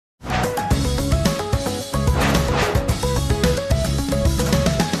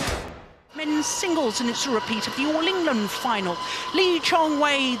men's singles, and it's a repeat of the All England final. Lee Chong,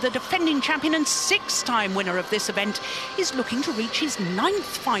 the defending champion and six-time winner of this event, is looking to reach his 9th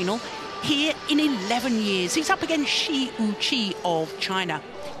final here in 11 years. He's up against Shi Yuqi of China.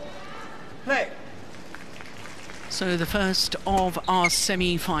 Play. So the first of our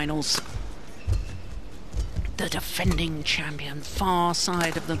semi-finals. The defending champion, far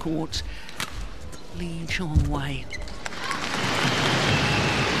side of the court, Lee Chong Wei.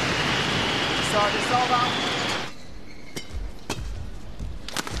 Service over.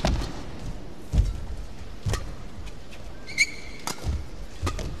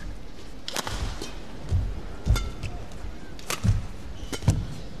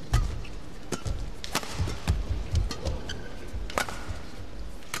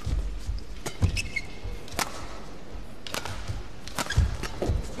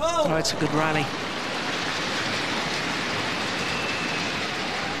 Oh, it's a good rally.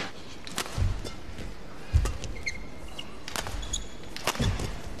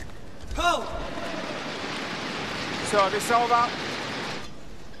 Service over.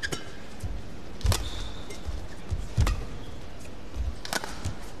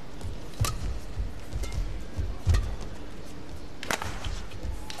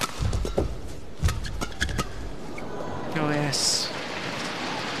 Oh, yes.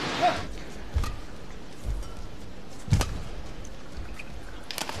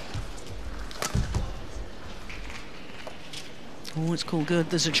 Oh, it's called good.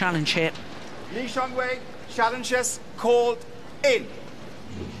 There's a challenge here. Lee Chong Wei, challenges called in.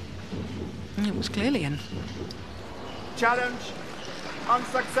 It was clearly in. Challenge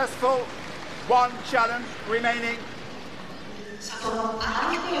unsuccessful. One challenge remaining.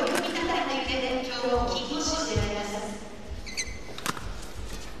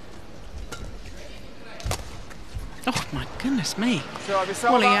 Oh, my goodness me. Service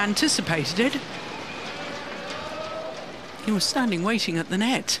Well, he over. anticipated it. He was standing waiting at the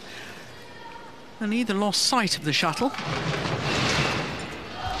net and either lost sight of the shuttle. Service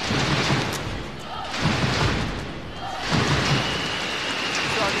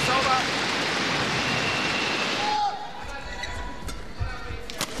over.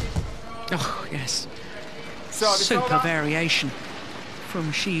 Oh, yes. Service Super over. variation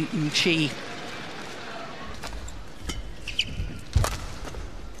from Shi Yuqi.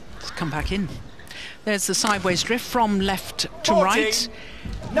 Let's come back in. There's the sideways drift from left to 14, right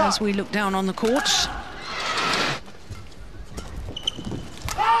as we look down on the court.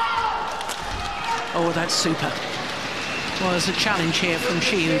 Oh, that's super. Well, there's a challenge here from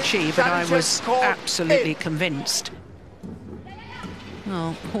Shi Yuqi, but I was absolutely convinced.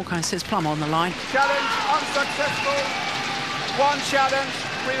 Well, Hawkeye says plumb on the line. Challenge unsuccessful. One challenge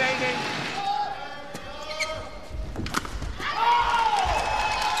remaining.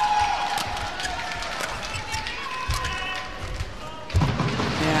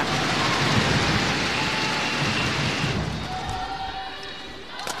 Yeah.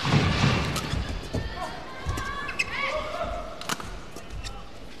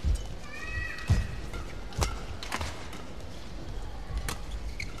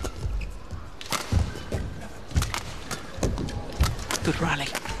 Good rally.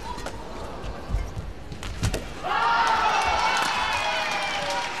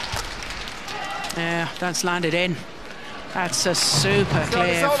 Yeah, that's landed in. That's a super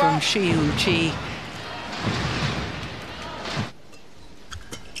clear from Shi Yuqi.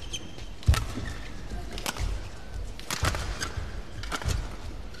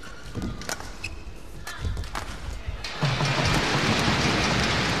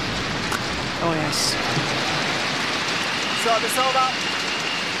 Oh, yes. Service over.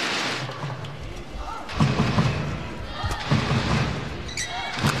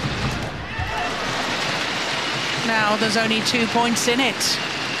 Now there's only 2 points in it.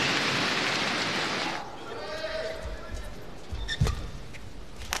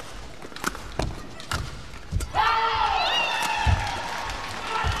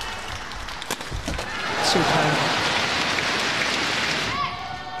 Superb.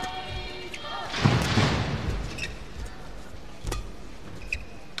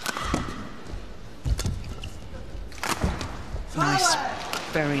 Nice.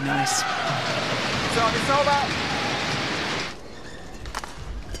 Very nice. Service over.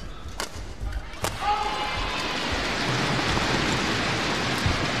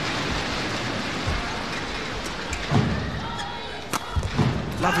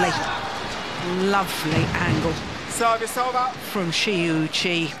 Lovely. Lovely angle Service over. from Shi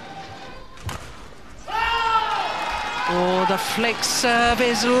Yuqi. Oh, the flick serve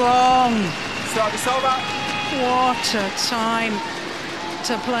is long. Service over. What a time.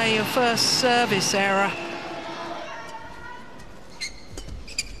 to play a first service error.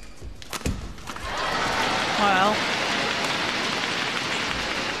 Well,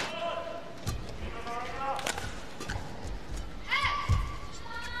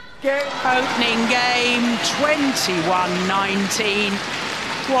 opening game 21-19.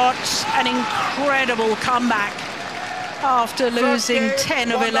 What an incredible comeback after losing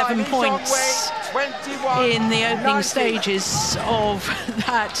 10 of 11 points in the opening stages of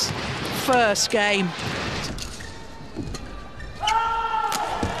that first game.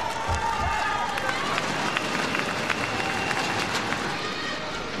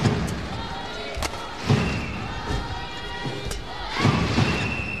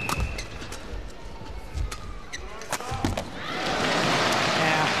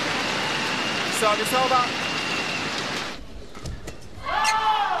 Service over.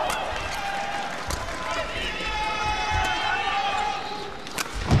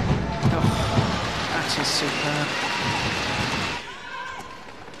 That is superb.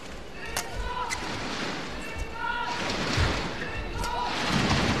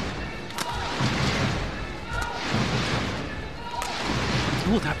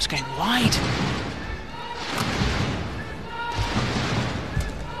 Oh, that was going wide.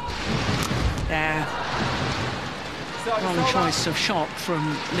 There. Wrong choice of shot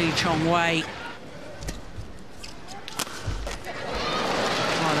from Chong.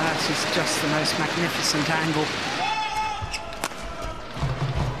 Oh, that is just the most magnificent angle.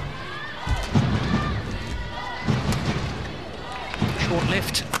 Short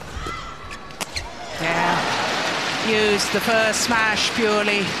lift. Yeah. Used the first smash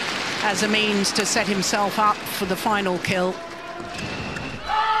purely as a means to set himself up for the final kill.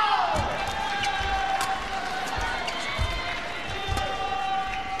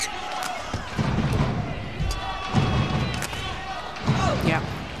 Yeah,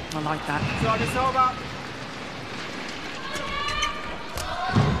 I like that. Service over.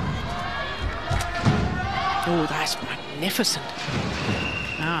 Oh, that's magnificent.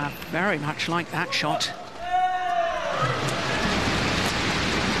 Ah, very much like that shot.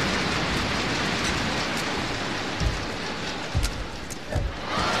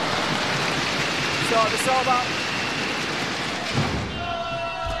 Service over.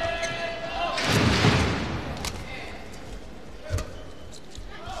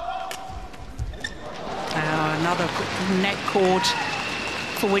 Another neck cord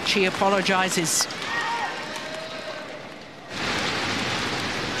for which he apologises.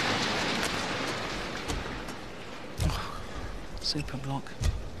 Oh, super block.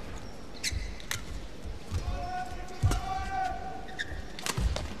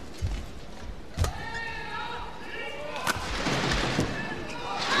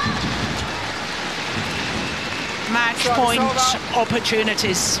 Match point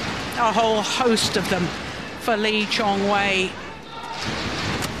opportunities, a whole host of them for Chong.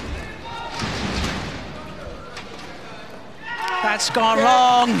 That's gone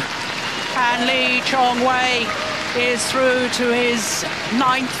long, and Chong is through to his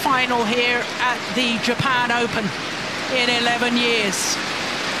 9th final here at the Japan Open in 11 years.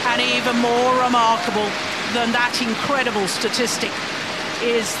 And even more remarkable than that incredible statistic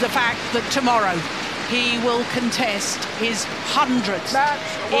is the fact that tomorrow he will contest his 100th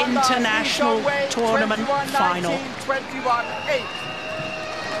international tournament final. 21-8.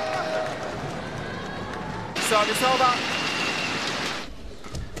 Service over.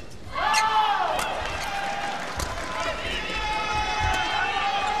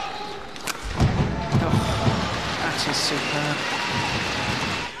 Oh, that is superb.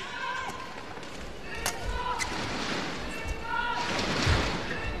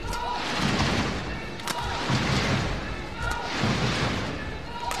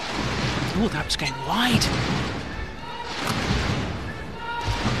 Oh, that was going wide.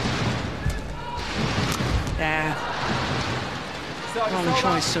 There. Wrong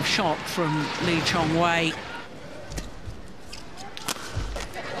choice of shot from Chong. Oh,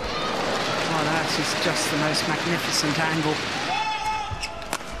 that is just the most magnificent angle.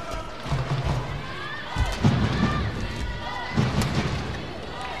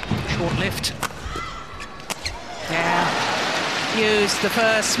 Short lift. Yeah. Used the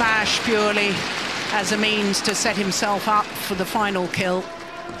first smash purely as a means to set himself up for the final kill.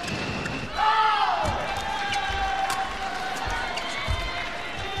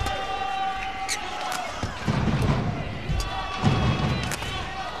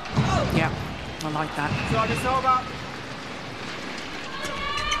 Yeah, I like that. Service over.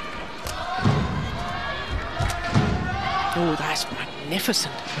 Oh, that's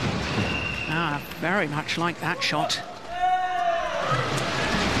magnificent. Ah, very much like that shot.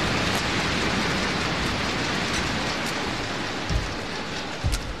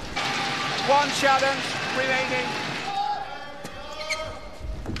 One challenge remaining.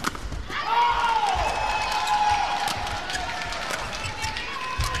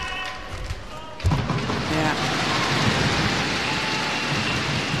 Yeah.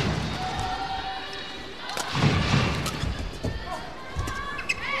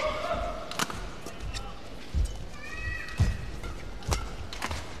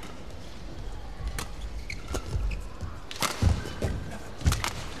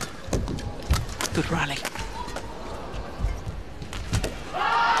 Good rally.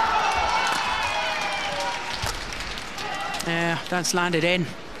 Yeah, that's landed in.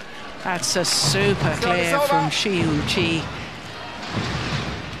 That's a super clear from Chi.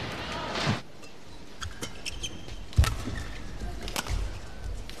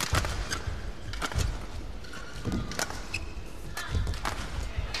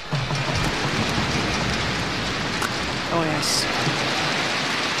 Oh yes.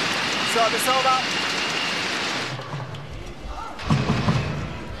 Service over.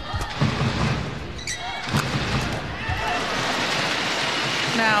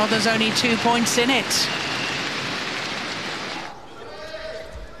 Now there's only 2 points in it.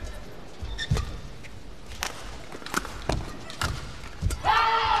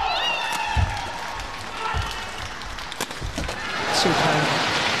 Superb.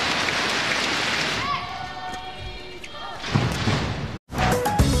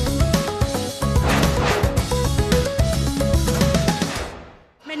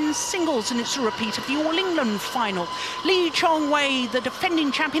 Singles, and it's a repeat of the All England final. Chong, the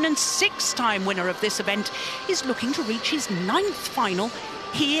defending champion and 6-time winner of this event, is looking to reach his 9th final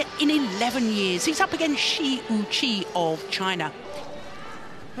here in 11 years. He's up against Chi of China.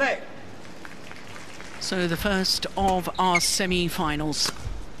 Play. So the first of our semi-finals.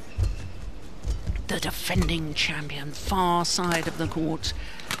 The defending champion, far side of the court,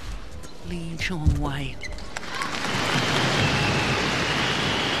 Chong.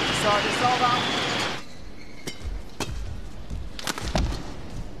 Service over.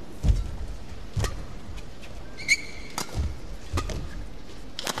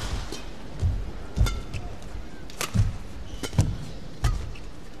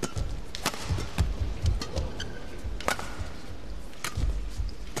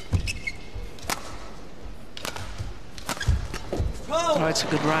 Oh, it's a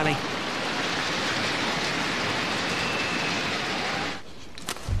good rally.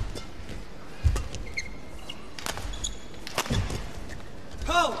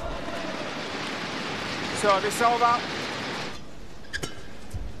 Service over.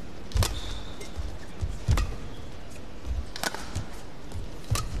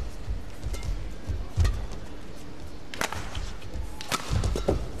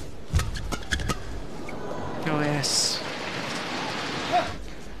 Oh yes.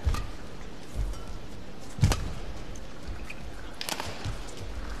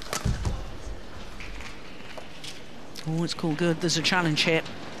 Oh, it's called good. There's a challenge here.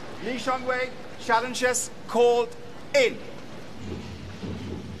 Chong challenges called in.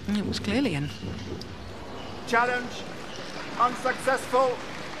 It was clearly in. Challenge unsuccessful.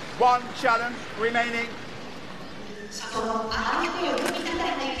 One challenge remaining.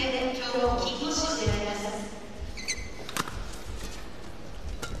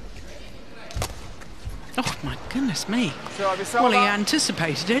 Oh my goodness me. Service Well, he over.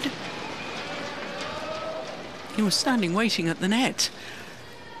 anticipated it. He was standing waiting at the net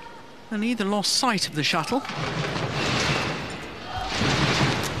and either lost sight of the shuttle Service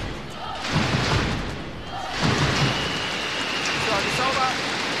over.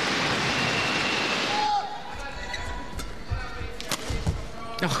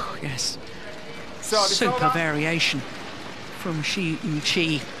 oh yes, Service super over. variation from Chi.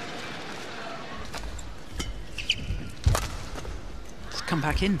 Let's come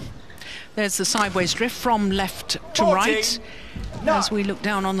back in. There's the sideways drift from left to 14, right as we look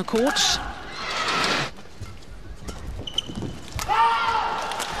down on the court.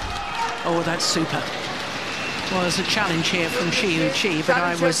 Oh, that's super. Well, there's a challenge here from Chi, but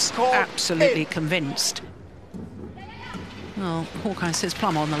I was absolutely convinced. Well, Hawkeye says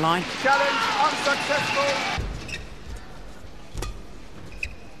plumb on the line. Challenge unsuccessful.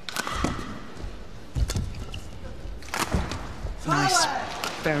 Nice,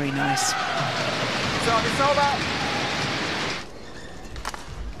 very nice. Service over.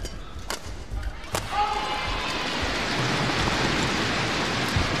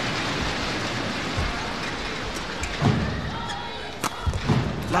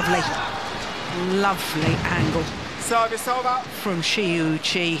 Lovely, lovely angle Service over. from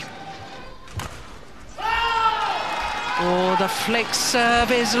Chi. Oh, the flick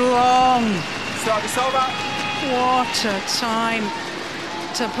serve is long. Service over. What a time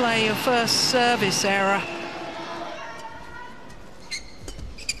to play your first service error.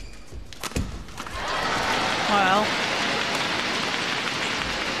 Well,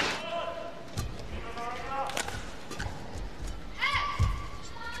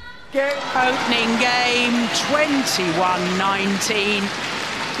 opening game 21-19.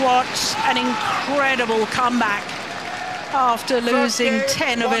 What an incredible comeback after losing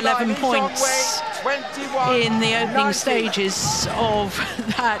 10 of 11 points in the opening stages of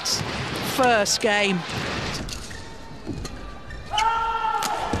that first game.